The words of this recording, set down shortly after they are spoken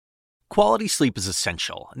Quality sleep is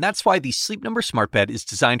essential, and that's why the Sleep Number Smart Bed is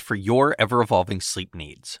designed for your ever-evolving sleep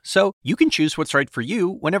needs. So you can choose what's right for you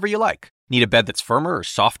whenever you like. Need a bed that's firmer or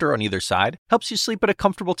softer on either side? Helps you sleep at a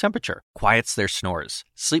comfortable temperature. Quiets their snores.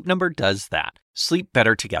 Sleep Number does that. Sleep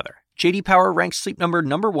better together. J.D. Power ranks Sleep Number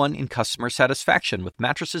 #1 in customer satisfaction with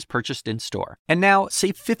mattresses purchased in-store. And now,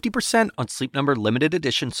 save 50% on Sleep Number limited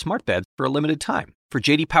edition smart beds for a limited time. For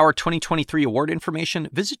J.D. Power 2023 award information,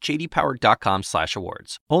 visit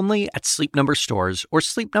jdpower.com/awards. Only at Sleep Number stores or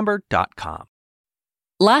sleepnumber.com.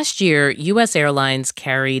 Last year, U.S. airlines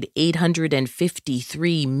carried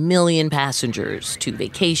 853 million passengers to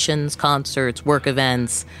vacations, concerts, work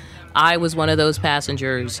events. I was one of those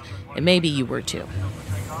passengers, and maybe you were too.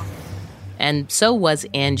 And so was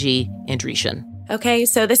Angie Andreeshen. Okay,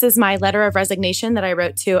 so this is my letter of resignation that I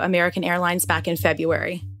wrote to American Airlines back in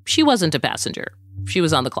February. She wasn't a passenger. She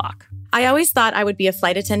was on the clock. I always thought I would be a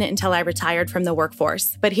flight attendant until I retired from the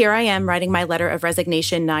workforce, but here I am writing my letter of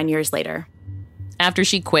resignation 9 years later. After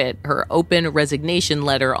she quit, her open resignation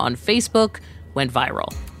letter on Facebook went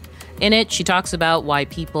viral. In it, she talks about why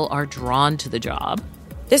people are drawn to the job.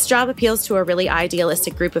 This job appeals to a really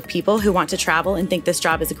idealistic group of people who want to travel and think this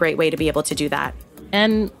job is a great way to be able to do that.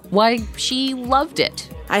 And why she loved it.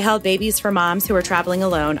 I held babies for moms who were traveling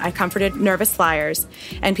alone. I comforted nervous flyers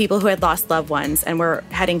and people who had lost loved ones and were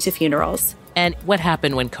heading to funerals. And what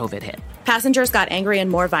happened when COVID hit? Passengers got angry and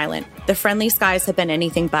more violent. The friendly skies have been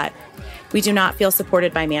anything but. We do not feel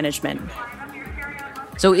supported by management.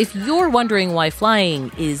 So if you're wondering why flying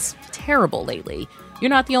is terrible lately, you're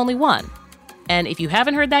not the only one. And if you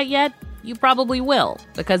haven't heard that yet, you probably will,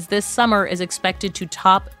 because this summer is expected to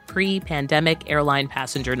top pre-pandemic airline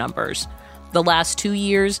passenger numbers. The last 2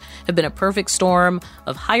 years have been a perfect storm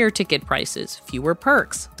of higher ticket prices, fewer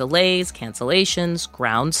perks, delays, cancellations,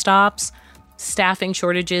 ground stops. Staffing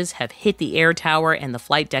shortages have hit the air tower and the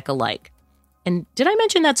flight deck alike. And did I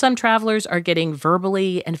mention that some travelers are getting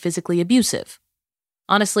verbally and physically abusive?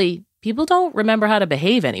 Honestly, people don't remember how to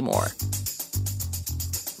behave anymore.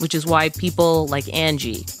 Which is why people like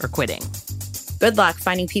Angie are quitting. Good luck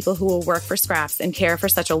finding people who will work for scraps and care for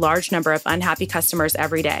such a large number of unhappy customers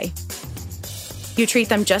every day. You treat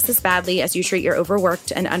them just as badly as you treat your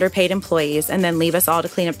overworked and underpaid employees, and then leave us all to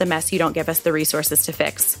clean up the mess you don't give us the resources to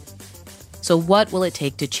fix. So what will it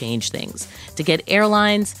take to change things? To get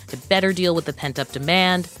airlines to better deal with the pent-up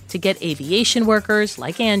demand, to get aviation workers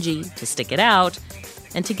like Angie to stick it out,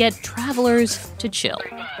 and to get travelers to chill.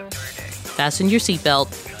 Fasten your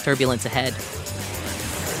seatbelt. Turbulence ahead.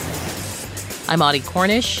 I'm Audie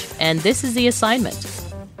Cornish, and this is The Assignment.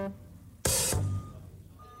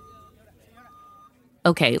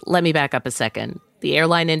 Okay, let me back up a second. The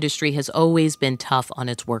airline industry has always been tough on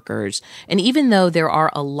its workers, and even though there are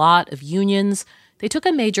a lot of unions, they took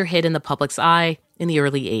a major hit in the public's eye in the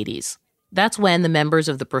early 80s. That's when the members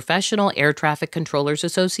of the Professional Air Traffic Controllers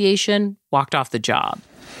Association walked off the job.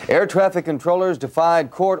 Air traffic controllers defied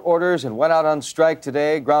court orders and went out on strike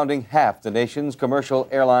today, grounding half the nation's commercial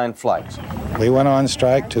airline flights. We went on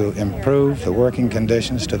strike to improve the working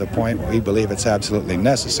conditions to the point we believe it's absolutely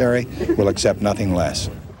necessary. We'll accept nothing less.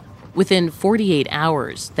 Within 48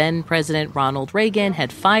 hours, then President Ronald Reagan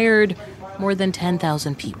had fired more than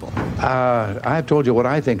 10,000 people. I've told you what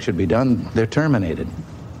I think should be done. They're terminated.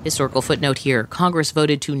 Historical footnote here, Congress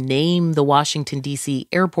voted to name the Washington, D.C.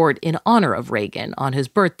 airport in honor of Reagan on his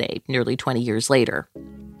birthday nearly 20 years later.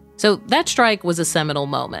 So that strike was a seminal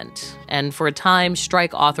moment, and for a time,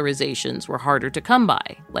 strike authorizations were harder to come by,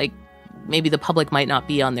 like maybe the public might not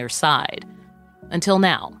be on their side. Until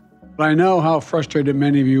now. I know how frustrated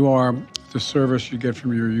many of you are with the service you get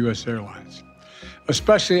from your U.S. airlines,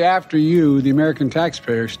 especially after you, the American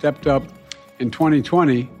taxpayer, stepped up in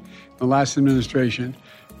 2020, the last administration,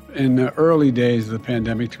 in the early days of the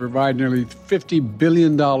pandemic to provide nearly $50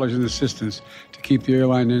 billion in assistance to keep the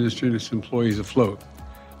airline industry and its employees afloat.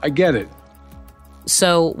 I get it.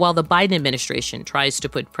 So while the Biden administration tries to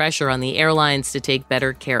put pressure on the airlines to take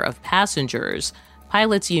better care of passengers,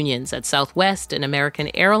 pilots' unions at Southwest and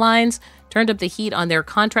American Airlines turned up the heat on their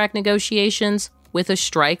contract negotiations with a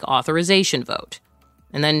strike authorization vote.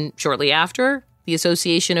 And then shortly after, the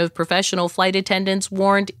Association of Professional Flight Attendants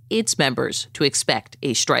warned its members to expect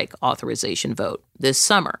a strike authorization vote this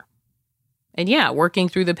summer. And yeah, working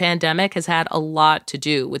through the pandemic has had a lot to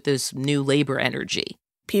do with this new labor energy.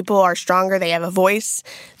 People are stronger. They have a voice.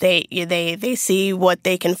 They see what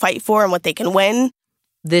they can fight for and what they can win.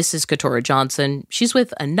 This is Katora Johnson. She's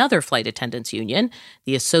with another flight attendants union,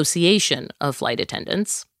 the Association of Flight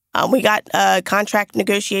Attendants. We got contract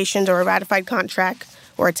negotiations or a ratified contract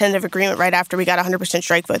or a tentative agreement right after we got a 100%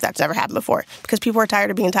 strike vote. That's never happened before because people are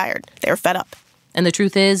tired of being tired. They were fed up. And the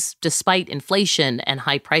truth is, despite inflation and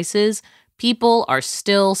high prices, people are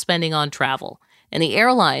still spending on travel, and the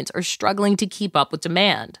airlines are struggling to keep up with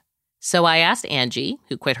demand. So I asked Angie,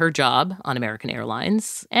 who quit her job on American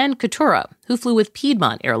Airlines, and Keturah, who flew with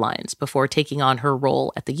Piedmont Airlines before taking on her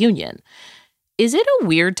role at the union. Is it a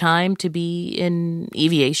weird time to be in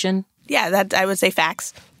aviation? Yeah, that I would say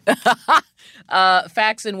facts.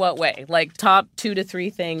 Facts in what way? Like top 2 to 3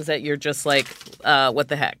 things that you're just like, what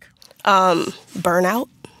the heck? Burnout.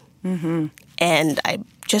 Mm-hmm. And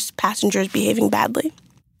just passengers behaving badly.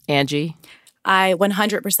 Angie? I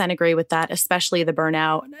 100% agree with that, especially the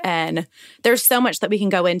burnout. And there's so much that we can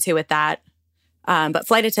go into with that. But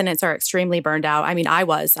flight attendants are extremely burned out. I mean, I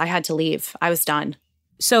had to leave. I was done.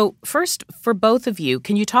 So first, for both of you,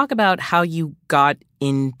 can you talk about how you got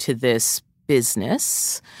into this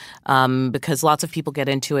business? Because lots of people get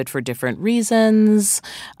into it for different reasons.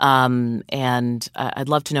 And I'd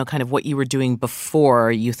love to know kind of what you were doing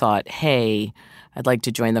before you thought, hey, I'd like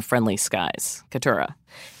to join the Friendly Skies. Keturah.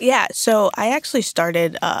 Yeah, so I actually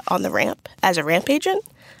started on the ramp as a ramp agent.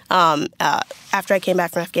 After I came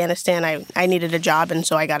back from Afghanistan, I needed a job, and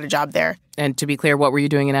so I got a job there. And to be clear, what were you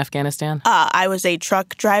doing in Afghanistan? I was a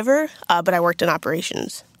truck driver, but I worked in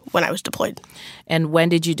operations when I was deployed. And when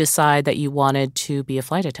did you decide that you wanted to be a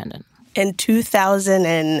flight attendant? In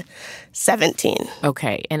 2017.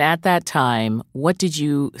 Okay, and at that time, what did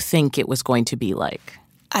you think it was going to be like?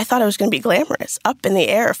 I thought it was going to be glamorous, up in the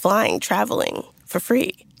air, flying, traveling for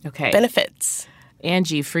free. Okay. Benefits.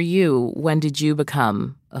 Angie, for you, when did you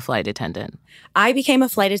become a flight attendant? I became a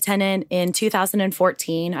flight attendant in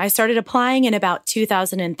 2014. I started applying in about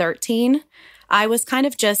 2013. I was kind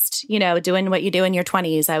of just, doing what you do in your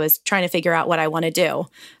 20s. I was trying to figure out what I want to do.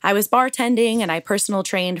 I was bartending and I personal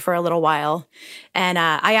trained for a little while. And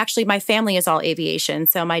my family is all aviation.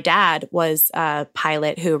 So my dad was a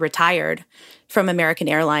pilot who retired from American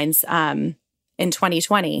Airlines in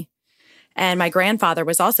 2020. And my grandfather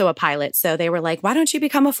was also a pilot. So they were like, why don't you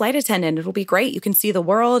become a flight attendant? It'll be great. You can see the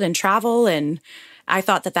world and travel. And I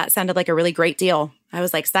thought that sounded like a really great deal. I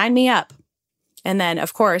was like, sign me up. And then,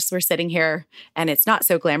 of course, we're sitting here and it's not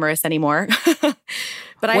so glamorous anymore. But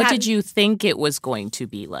what did you think it was going to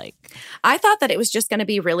be like? I thought that it was just going to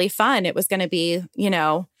be really fun. It was going to be,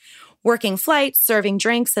 working flights, serving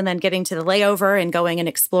drinks, and then getting to the layover and going and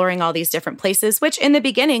exploring all these different places, which in the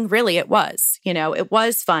beginning, really, it was. It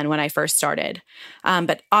was fun when I first started.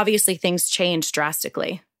 But obviously, things changed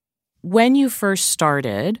drastically. When you first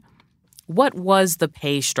started, what was the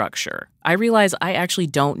pay structure? I realize I actually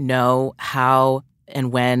don't know how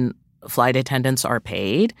and when flight attendants are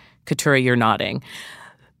paid. Keturah, you're nodding.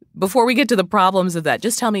 Before we get to the problems of that,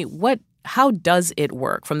 just tell me, how does it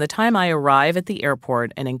work? From the time I arrive at the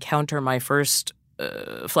airport and encounter my first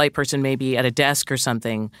flight person, maybe at a desk or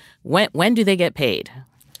something, when do they get paid?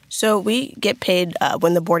 So we get paid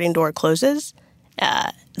when the boarding door closes.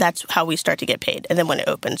 That's how we start to get paid, and then when it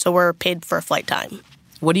opens. So we're paid for flight time.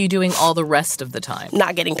 What are you doing all the rest of the time?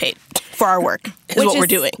 Not getting paid for our work is what we're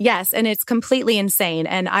doing. Yes, and it's completely insane.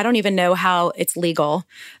 And I don't even know how it's legal,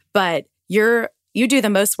 but you do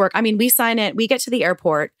the most work. I mean, we sign it, we get to the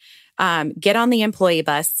airport, get on the employee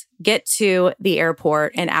bus, get to the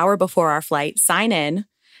airport an hour before our flight, sign in,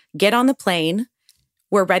 get on the plane.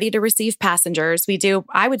 We're ready to receive passengers.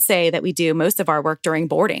 I would say that we do most of our work during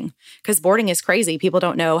boarding because boarding is crazy. People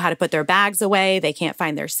don't know how to put their bags away. They can't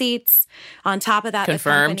find their seats. On top of that,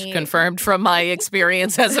 Confirmed from my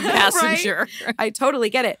experience as a passenger. Right? I totally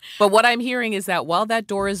get it. But what I'm hearing is that while that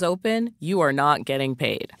door is open, you are not getting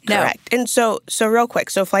paid. No. Correct. And so real quick,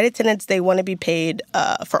 so flight attendants, they want to be paid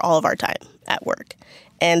for all of our time at work.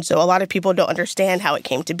 And so a lot of people don't understand how it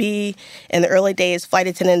came to be. In the early days, flight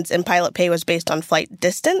attendants and pilot pay was based on flight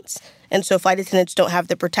distance. And so flight attendants don't have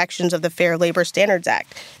the protections of the Fair Labor Standards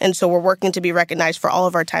Act. And so we're working to be recognized for all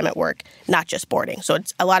of our time at work, not just boarding. So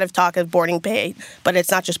it's a lot of talk of boarding pay, but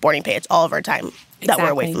it's not just boarding pay. It's all of our time that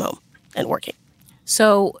we're away from home and working.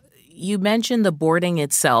 So you mentioned the boarding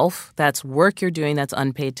itself. That's work you're doing. That's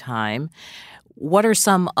unpaid time. What are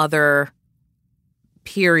some other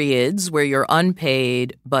periods where you're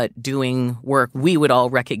unpaid but doing work we would all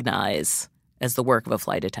recognize as the work of a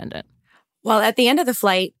flight attendant? Well, at the end of the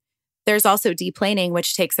flight, there's also deplaning,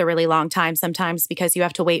 which takes a really long time sometimes because you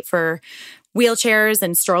have to wait for wheelchairs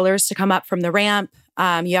and strollers to come up from the ramp.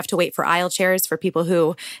 You have to wait for aisle chairs for people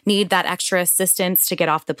who need that extra assistance to get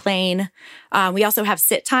off the plane. We also have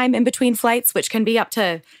sit time in between flights, which can be up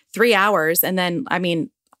to 3 hours. And then,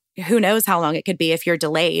 who knows how long it could be if you're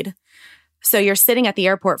delayed. So you're sitting at the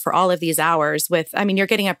airport for all of these hours you're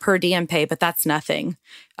getting a per diem pay, but that's nothing.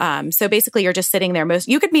 So basically you're just sitting there.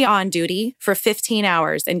 You could be on duty for 15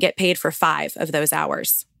 hours and get paid for 5 of those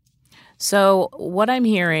hours. So what I'm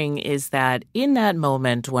hearing is that in that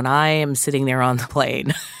moment when I am sitting there on the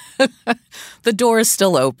plane, the door is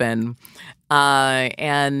still open,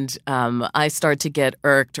 and I start to get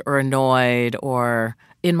irked or annoyed or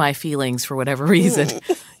in my feelings for whatever reason.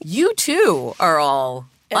 You too are all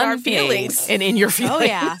in our unpaid feelings. and in your feelings. Oh,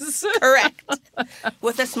 yeah. Correct.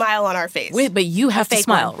 With a smile on our face. But you have to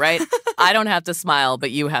smile, one. right? I don't have to smile,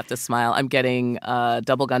 but you have to smile. I'm getting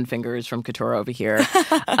double gun fingers from Katurah over here.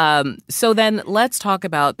 So then let's talk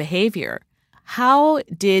about behavior. How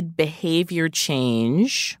did behavior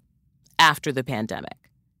change after the pandemic?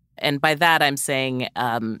 And by that, I'm saying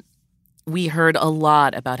we heard a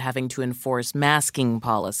lot about having to enforce masking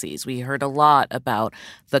policies. We heard a lot about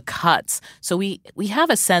the cuts. So we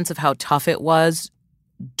have a sense of how tough it was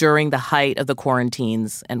during the height of the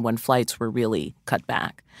quarantines and when flights were really cut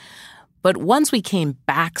back. But once we came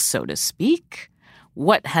back, so to speak,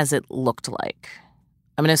 what has it looked like?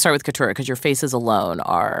 I'm going to start with Katurah because your faces alone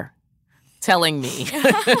are telling me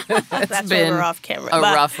That's been we're off camera. A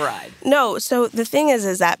rough ride. No, so the thing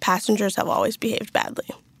is that passengers have always behaved badly.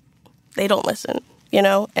 They don't listen,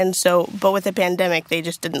 And so, but with the pandemic, they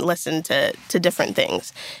just didn't listen to different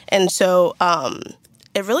things. And so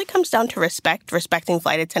it really comes down to respecting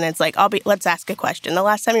flight attendants. Like, let's ask a question. The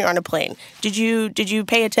last time you were on a plane, did you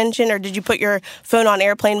pay attention or did you put your phone on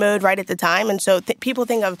airplane mode right at the time? And so people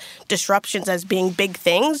think of disruptions as being big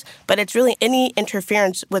things, but it's really any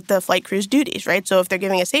interference with the flight crew's duties, right? So if they're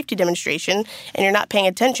giving a safety demonstration and you're not paying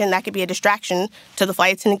attention, that could be a distraction to the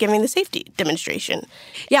flight attendant giving the safety demonstration.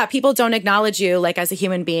 Yeah, people don't acknowledge you like as a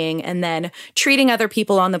human being and then treating other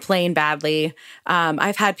people on the plane badly.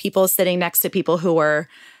 I've had people sitting next to people who were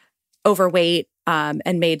overweight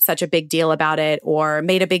and made such a big deal about it, or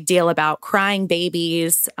made a big deal about crying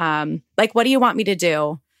babies. Like, what do you want me to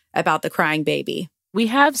do about the crying baby? We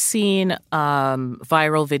have seen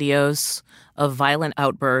viral videos of violent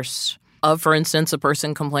outbursts of, for instance, a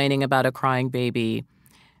person complaining about a crying baby.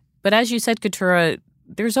 But as you said, Katurah,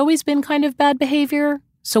 there's always been kind of bad behavior.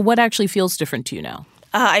 So what actually feels different to you now?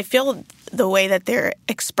 I feel the way that they're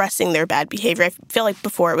expressing their bad behavior. I feel like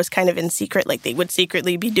before it was kind of in secret, like they would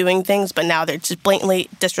secretly be doing things, but now they're just blatantly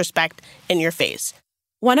disrespect in your face.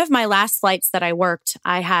 One of my last flights that I worked,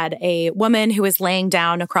 I had a woman who was laying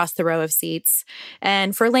down across the row of seats.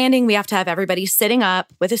 And for landing, we have to have everybody sitting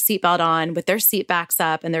up with a seatbelt on, with their seat backs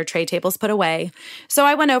up and their tray tables put away. So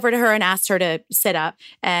I went over to her and asked her to sit up,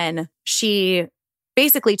 and she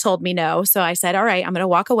basically told me no. So I said, all right, I'm going to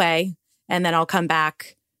walk away. And then I'll come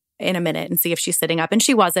back in a minute and see if she's sitting up. And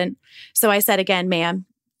she wasn't. So I said again, ma'am,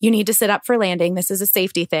 you need to sit up for landing. This is a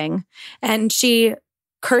safety thing. And she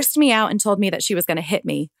cursed me out and told me that she was going to hit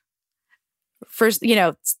me. For,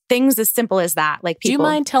 things as simple as that. Like, people, do you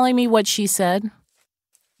mind telling me what she said?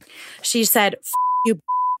 She said, you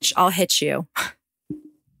bitch, I'll hit you.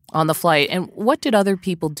 On the flight. And what did other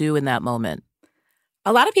people do in that moment?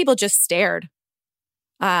 A lot of people just stared.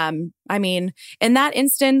 In that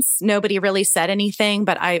instance, nobody really said anything,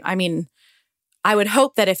 but I would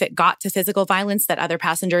hope that if it got to physical violence, that other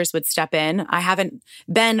passengers would step in. I haven't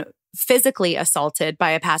been physically assaulted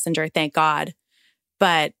by a passenger, thank God.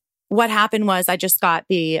 But what happened was I just got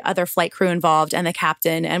the other flight crew involved and the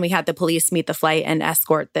captain, and we had the police meet the flight and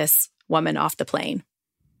escort this woman off the plane.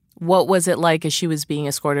 What was it like as she was being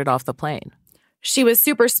escorted off the plane? She was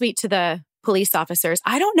super sweet to the police officers.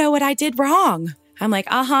 I don't know what I did wrong. I'm like,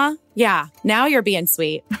 yeah, now you're being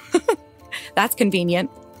sweet. That's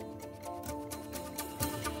convenient.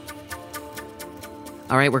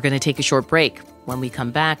 All right, we're going to take a short break. When we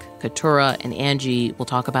come back, Katurah and Angie will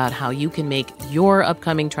talk about how you can make your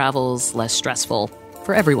upcoming travels less stressful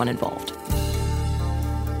for everyone involved.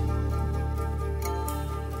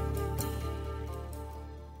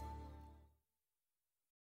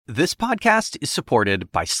 This podcast is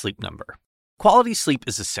supported by Sleep Number. Quality sleep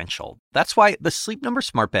is essential. That's why the Sleep Number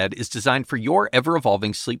Smart Bed is designed for your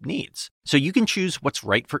ever-evolving sleep needs, so you can choose what's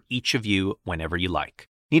right for each of you whenever you like.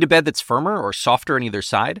 Need a bed that's firmer or softer on either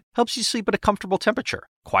side? Helps you sleep at a comfortable temperature.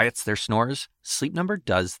 Quiets their snores? Sleep Number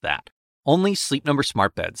does that. Only Sleep Number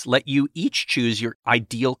Smart Beds let you each choose your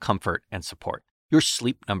ideal comfort and support, your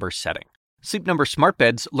Sleep Number setting. Sleep Number Smart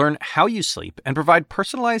Beds learn how you sleep and provide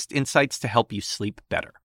personalized insights to help you sleep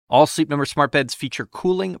better. All Sleep Number Smart Beds feature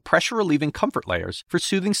cooling, pressure-relieving comfort layers for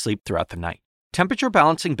soothing sleep throughout the night.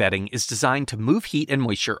 Temperature-balancing bedding is designed to move heat and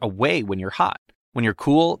moisture away when you're hot. When you're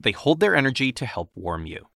cool, they hold their energy to help warm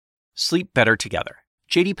you. Sleep better together.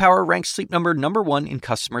 J.D. Power ranks Sleep Number number 1 in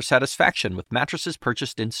customer satisfaction with mattresses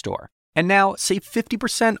purchased in-store. And now, save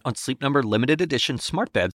 50% on Sleep Number limited edition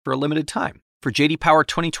smart beds for a limited time. For J.D. Power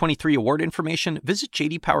 2023 award information, visit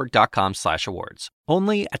jdpower.com/awards.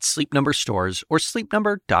 Only at Sleep Number stores or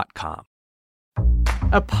sleepnumber.com.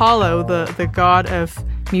 Apollo, the god of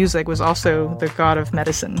music, was also the god of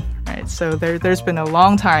medicine, right? So there's been a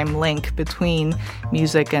long time link between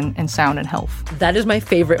music and sound and health. That is my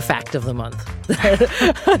favorite fact of the month.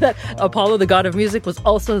 That Apollo, the god of music, was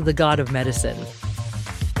also the god of medicine.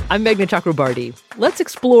 I'm Meghna Chakrabarti. Let's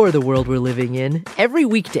explore the world we're living in every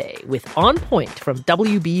weekday with On Point from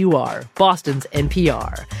WBUR, Boston's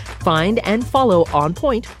NPR. Find and follow On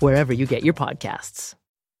Point wherever you get your podcasts.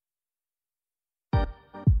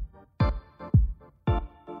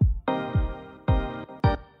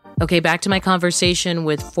 Okay, back to my conversation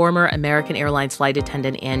with former American Airlines flight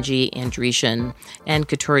attendant Angie Andreasen and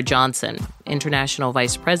Keturah Johnson, International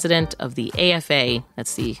Vice President of the AFA,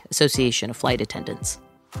 that's the Association of Flight Attendants.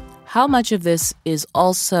 How much of this is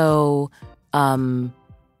also a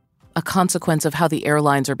consequence of how the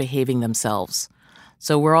airlines are behaving themselves?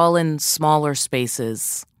 So we're all in smaller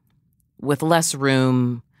spaces with less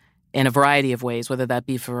room in a variety of ways, whether that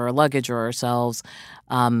be for our luggage or ourselves.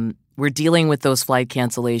 We're dealing with those flight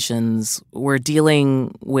cancellations. We're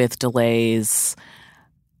dealing with delays.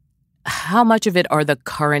 How much of it are the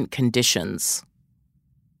current conditions?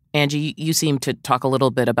 Angie, you seem to talk a little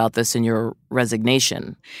bit about this in your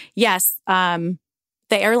resignation. Yes. The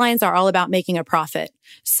airlines are all about making a profit.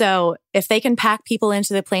 So if they can pack people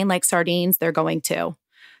into the plane like sardines, they're going to.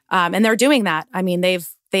 And they're doing that. I mean, they've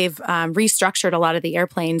restructured a lot of the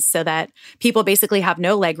airplanes so that people basically have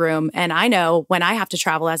no leg room. And I know when I have to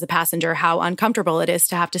travel as a passenger, how uncomfortable it is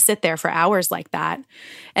to have to sit there for hours like that.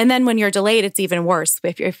 And then when you're delayed, it's even worse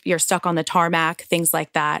if you're stuck on the tarmac, things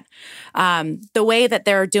like that. The way that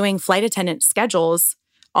they're doing flight attendant schedules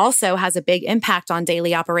also has a big impact on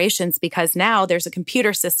daily operations because now there's a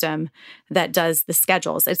computer system that does the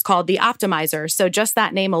schedules. It's called the Optimizer. So just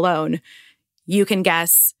that name alone, you can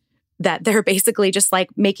guess that they're basically just like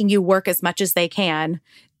making you work as much as they can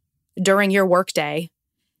during your workday.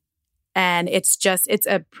 And it's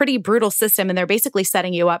a pretty brutal system. And they're basically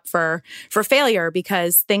setting you up for failure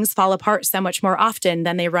because things fall apart so much more often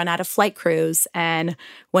than they run out of flight crews. And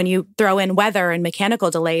when you throw in weather and mechanical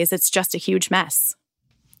delays, it's just a huge mess.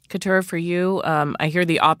 Keturah, for you, I hear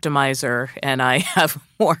the Optimizer and I have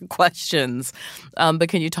more questions. But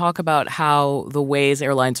can you talk about how the ways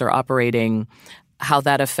airlines are operating, how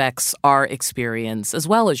that affects our experience as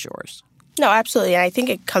well as yours? No, absolutely. And I think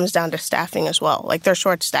it comes down to staffing as well. Like they're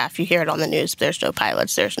short staffed. You hear it on the news. There's no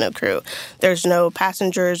pilots. There's no crew. There's no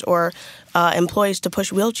passengers or employees to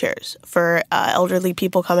push wheelchairs for elderly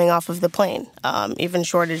people coming off of the plane. Even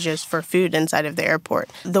shortages for food inside of the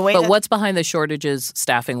airport. But what's behind the shortages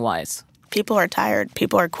staffing-wise? People are tired.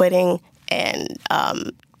 People are quitting and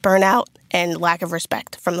burnout and lack of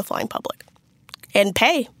respect from the flying public. And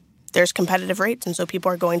pay. There's competitive rates, and so people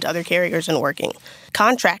are going to other carriers and working.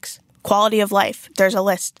 Contracts, quality of life, there's a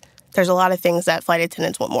list. There's a lot of things that flight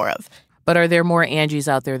attendants want more of. But are there more Angies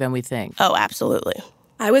out there than we think? Oh, absolutely.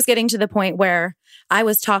 I was getting to the point where I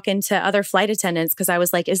was talking to other flight attendants because I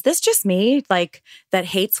was like, is this just me, like, that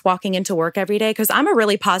hates walking into work every day? Because I'm a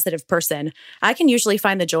really positive person. I can usually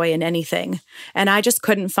find the joy in anything. And I just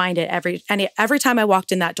couldn't find it every time I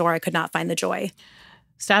walked in that door, I could not find the joy.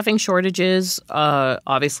 Staffing shortages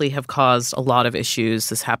obviously have caused a lot of issues.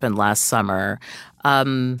 This happened last summer.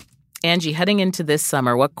 Angie, heading into this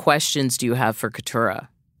summer, what questions do you have for Keturah?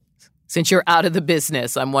 Since you're out of the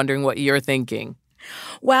business, I'm wondering what you're thinking.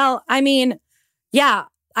 Well, I mean, yeah,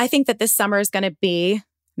 I think that this summer is going to be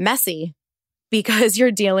messy because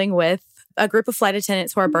you're dealing with a group of flight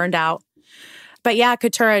attendants who are burned out. But yeah,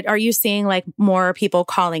 Keturah, are you seeing like more people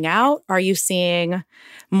calling out? Are you seeing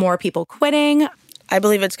more people quitting? I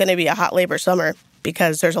believe it's going to be a hot labor summer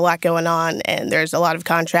because there's a lot going on and there's a lot of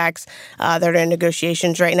contracts that are in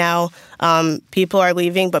negotiations right now. People are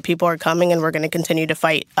leaving, but people are coming, and we're going to continue to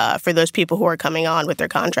fight for those people who are coming on with their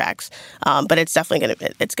contracts. But it's definitely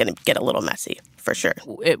going to get a little messy for sure.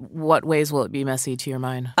 What ways will it be messy to your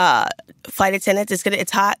mind? Flight attendants,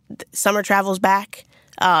 it's hot. Summer travel's back.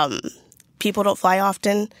 People don't fly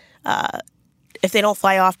often. If they don't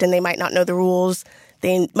fly often, they might not know the rules.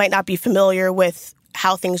 They might not be familiar with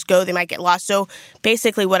how things go. They might get lost. So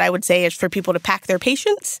basically what I would say is for people to pack their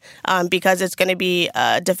patience because it's going to be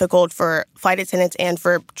difficult for flight attendants and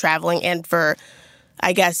for traveling and for,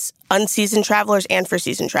 I guess, unseasoned travelers and for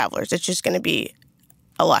seasoned travelers. It's just going to be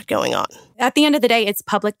a lot going on. At the end of the day, it's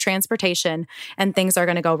public transportation and things are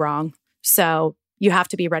going to go wrong. So you have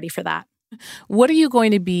to be ready for that. What are you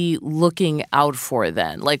going to be looking out for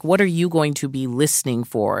then? Like, what are you going to be listening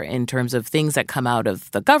for in terms of things that come out of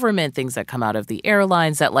the government, things that come out of the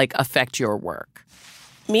airlines that, like, affect your work?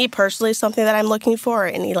 Me personally, something that I'm looking for,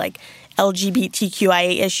 any, like,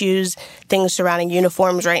 LGBTQIA issues, things surrounding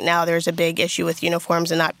uniforms. Right now, there's a big issue with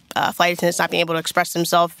uniforms and not flight attendants not being able to express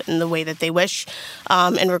themselves in the way that they wish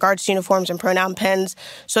in regards to uniforms and pronoun pens.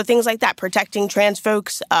 So things like that, protecting trans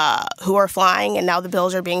folks who are flying, and now the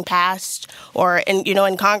bills are being passed, or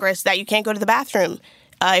in Congress that you can't go to the bathroom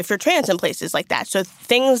if you're trans in places like that. So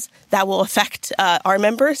things that will affect our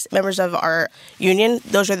members of our union,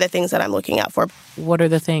 those are the things that I'm looking out for. What are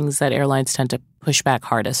the things that airlines tend to push back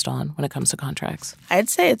hardest on when it comes to contracts? I'd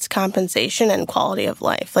say it's compensation and quality of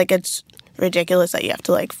life. Like, it's ridiculous that you have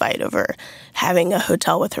to, like, fight over having a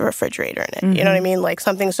hotel with a refrigerator in it. Mm-hmm. You know what I mean? Like,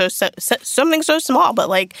 something so small, but,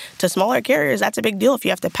 like, to smaller carriers, that's a big deal if you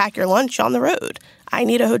have to pack your lunch on the road. I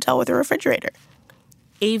need a hotel with a refrigerator.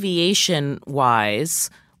 Aviation-wise,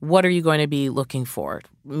 what are you going to be looking for?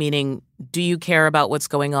 Meaning, do you care about what's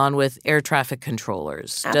going on with air traffic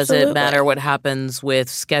controllers? Absolutely. Does it matter what happens with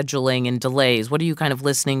scheduling and delays? What are you kind of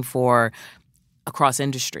listening for across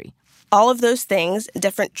industry? All of those things,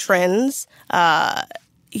 different trends. I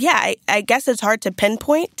guess it's hard to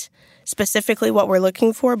pinpoint specifically what we're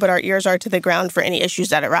looking for, but our ears are to the ground for any issues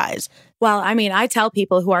that arise. Well, I mean, I tell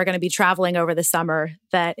people who are going to be traveling over the summer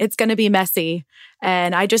that it's going to be messy.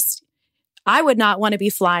 And I would not want to be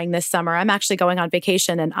flying this summer. I'm actually going on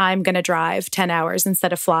vacation and I'm going to drive 10 hours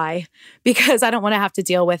instead of fly because I don't want to have to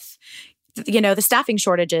deal with, the staffing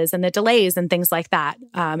shortages and the delays and things like that.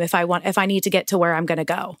 If I need to get to where I'm going to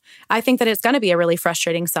go, I think that it's going to be a really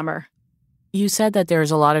frustrating summer. You said that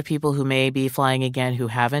there's a lot of people who may be flying again who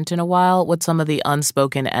haven't in a while. What's some of the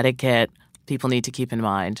unspoken etiquette people need to keep in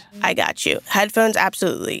mind? I got you. Headphones,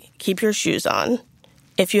 absolutely. Keep your shoes on.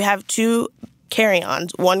 If you have two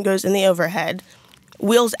carry-ons, one goes in the overhead,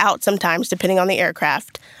 wheels out sometimes depending on the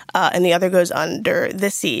aircraft, and the other goes under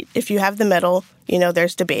the seat. If you have the middle,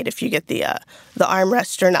 there's debate if you get the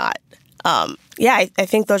armrest or not. I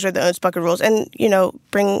think those are the unspoken rules. And,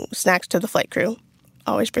 bring snacks to the flight crew.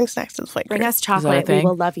 Always bring snacks to the flight crew. Bring us chocolate. We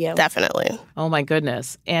will love you. Definitely. Oh, my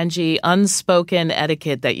goodness. Angie, unspoken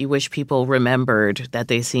etiquette that you wish people remembered that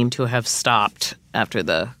they seem to have stopped after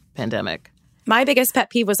the pandemic. My biggest pet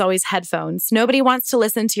peeve was always headphones. Nobody wants to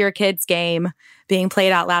listen to your kid's game being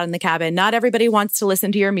played out loud in the cabin. Not everybody wants to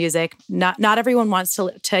listen to your music. Not everyone wants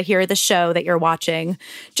to hear the show that you're watching.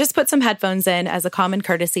 Just put some headphones in as a common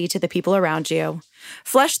courtesy to the people around you.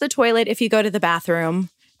 Flush the toilet if you go to the bathroom.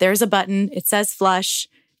 There's a button. It says flush.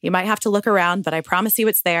 You might have to look around, but I promise you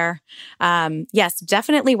it's there. Yes,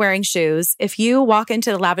 definitely wearing shoes. If you walk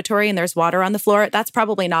into the lavatory and there's water on the floor, that's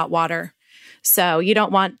probably not water. So you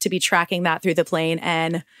don't want to be tracking that through the plane.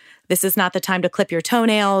 And this is not the time to clip your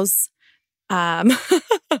toenails. And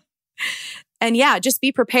yeah, just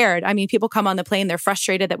be prepared. I mean, people come on the plane, they're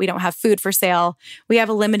frustrated that we don't have food for sale. We have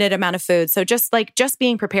a limited amount of food. So just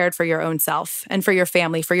being prepared for your own self and for your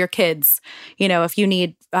family, for your kids. If you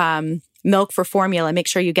need milk for formula, make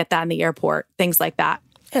sure you get that in the airport, things like that.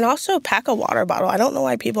 And also pack a water bottle. I don't know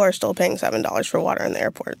why people are still paying $7 for water in the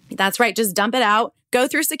airport. That's right. Just dump it out, go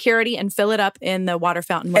through security, and fill it up in the water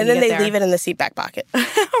fountain when and then you get they there. leave it in the seat back pocket.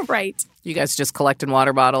 Right. You guys just collecting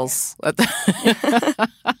water bottles.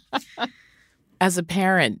 As a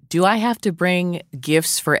parent, do I have to bring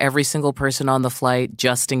gifts for every single person on the flight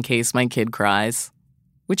just in case my kid cries?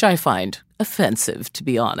 Which I find offensive, to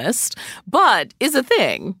be honest, but is a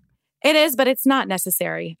thing. It is, but it's not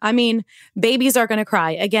necessary. I mean, babies are going to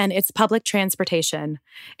cry. Again, it's public transportation.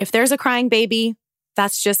 If there's a crying baby,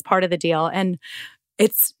 that's just part of the deal. And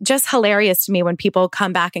it's just hilarious to me when people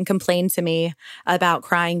come back and complain to me about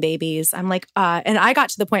crying babies. I'm like, and I got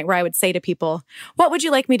to the point where I would say to people, what would you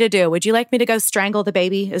like me to do? Would you like me to go strangle the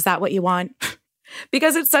baby? Is that what you want?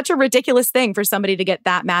 Because it's such a ridiculous thing for somebody to get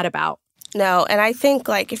that mad about. No, and I think,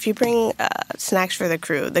 if you bring snacks for the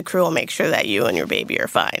crew will make sure that you and your baby are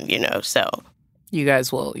fine, so. You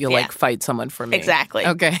guys you'll fight someone for me. Exactly.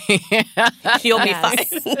 Okay. You'll be fine.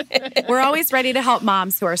 We're always ready to help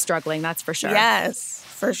moms who are struggling, that's for sure. Yes,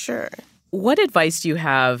 for sure. What advice do you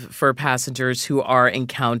have for passengers who are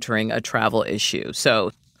encountering a travel issue?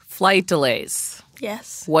 So, flight delays.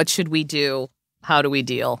 Yes. What should we do? How do we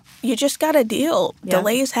deal? You just got to deal. Yeah.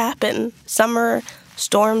 Delays happen. Summer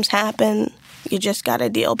storms happen. You just got to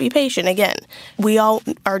deal. Be patient. Again, we all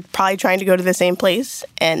are probably trying to go to the same place,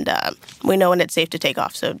 and we know when it's safe to take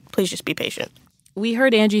off. So please just be patient. We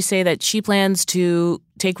heard Angie say that she plans to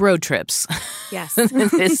take road trips. Yes.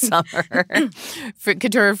 This summer.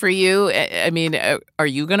 Keturah, for you, I mean, are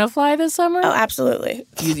you going to fly this summer? Oh, absolutely.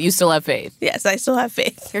 You still have faith? Yes, I still have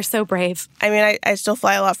faith. You're so brave. I mean, I still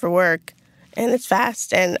fly a lot for work, and it's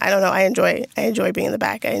fast, and I don't know, I enjoy being in the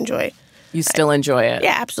back. You still enjoy it?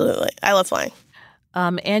 Yeah, absolutely. I love flying.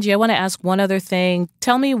 Angie, I want to ask one other thing.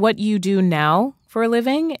 Tell me what you do now for a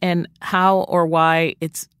living and how or why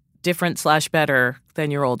it's different / better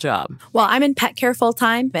than your old job. Well, I'm in pet care full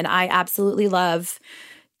time, and I absolutely love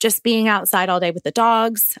just being outside all day with the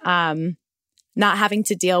dogs, not having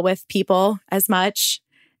to deal with people as much.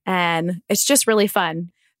 And it's just really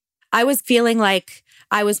fun. I was feeling like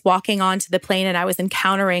I was walking onto the plane and I was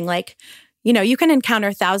encountering you can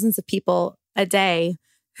encounter thousands of people a day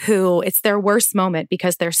who it's their worst moment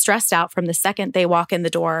because they're stressed out from the second they walk in the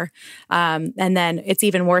door. And then it's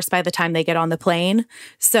even worse by the time they get on the plane.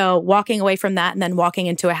 So walking away from that and then walking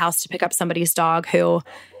into a house to pick up somebody's dog who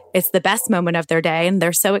it's the best moment of their day. And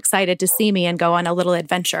they're so excited to see me and go on a little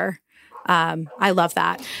adventure. I love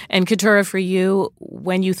that. And Keturah, for you,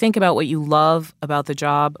 when you think about what you love about the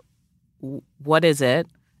job, what is it?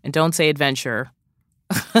 And don't say adventure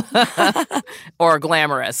or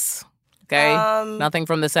glamorous. Okay? Nothing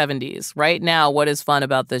from the 70s. Right now, what is fun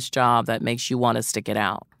about this job that makes you want to stick it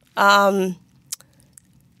out? In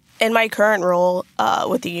my current role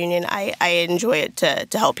with the union, I enjoy it to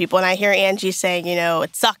help people. And I hear Angie saying,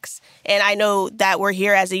 it sucks. And I know that we're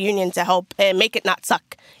here as a union to help and make it not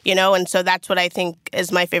suck, And so that's what I think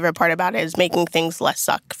is my favorite part about it, is making things less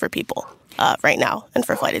suck for people right now and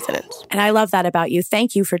for flight attendants. And I love that about you.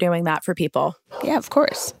 Thank you for doing that for people. Yeah, of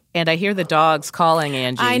course. And I hear the dogs calling,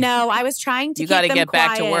 Angie. I know. I was trying to keep them get quiet,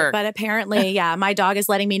 back to work. But apparently, my dog is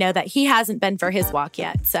letting me know that he hasn't been for his walk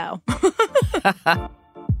yet. So,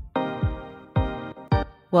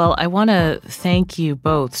 well, I want to thank you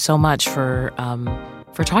both so much for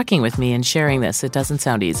talking with me and sharing this. It doesn't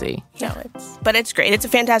sound easy. No, but it's great. It's a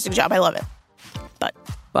fantastic job. I love it.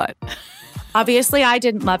 But obviously, I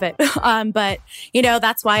didn't love it. But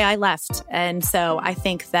that's why I left. And so I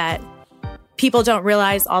think that people don't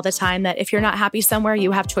realize all the time that if you're not happy somewhere,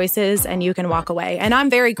 you have choices and you can walk away. And I'm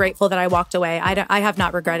very grateful that I walked away. I have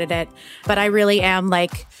not regretted it, but I really am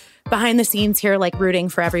behind the scenes here, rooting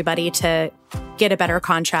for everybody to get a better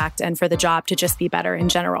contract and for the job to just be better in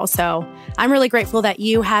general. So I'm really grateful that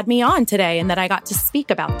you had me on today and that I got to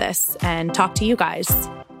speak about this and talk to you guys.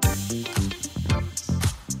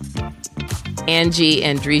 Angie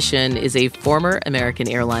Andretian is a former American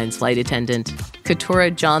Airlines flight attendant.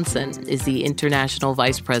 Keturah Johnson is the International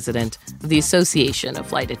Vice President of the Association of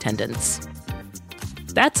Flight Attendants.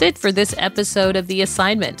 That's it for this episode of The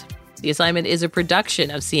Assignment. The Assignment is a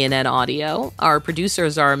production of CNN Audio. Our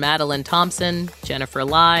producers are Madeline Thompson, Jennifer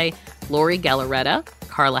Lai, Lori Gallaretta,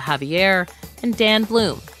 Carla Javier, and Dan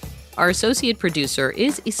Bloom. Our associate producer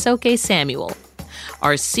is Isoke Samuel.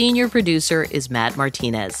 Our senior producer is Matt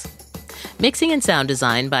Martinez. Mixing and sound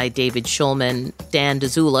design by David Schulman. Dan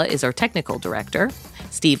DeZula is our technical director.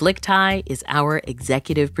 Steve Lichtai is our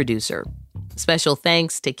executive producer. Special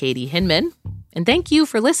thanks to Katie Hinman. And thank you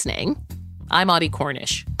for listening. I'm Audie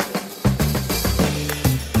Cornish.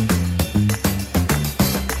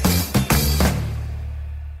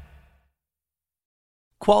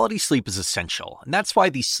 Quality sleep is essential, and that's why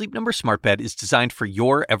the Sleep Number Smart Bed is designed for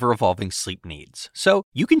your ever-evolving sleep needs. So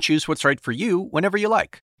you can choose what's right for you whenever you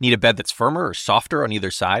like. Need a bed that's firmer or softer on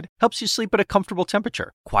either side? Helps you sleep at a comfortable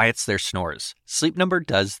temperature. Quiets their snores. Sleep Number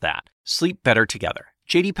does that. Sleep better together.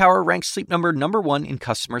 J.D. Power ranks Sleep Number #1 in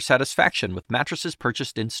customer satisfaction with mattresses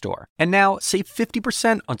purchased in-store. And now, save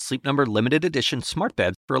 50% on Sleep Number limited edition smart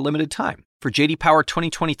beds for a limited time. For J.D. Power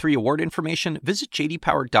 2023 award information, visit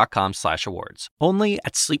jdpower.com/awards. Only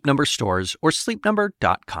at Sleep Number stores or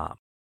sleepnumber.com.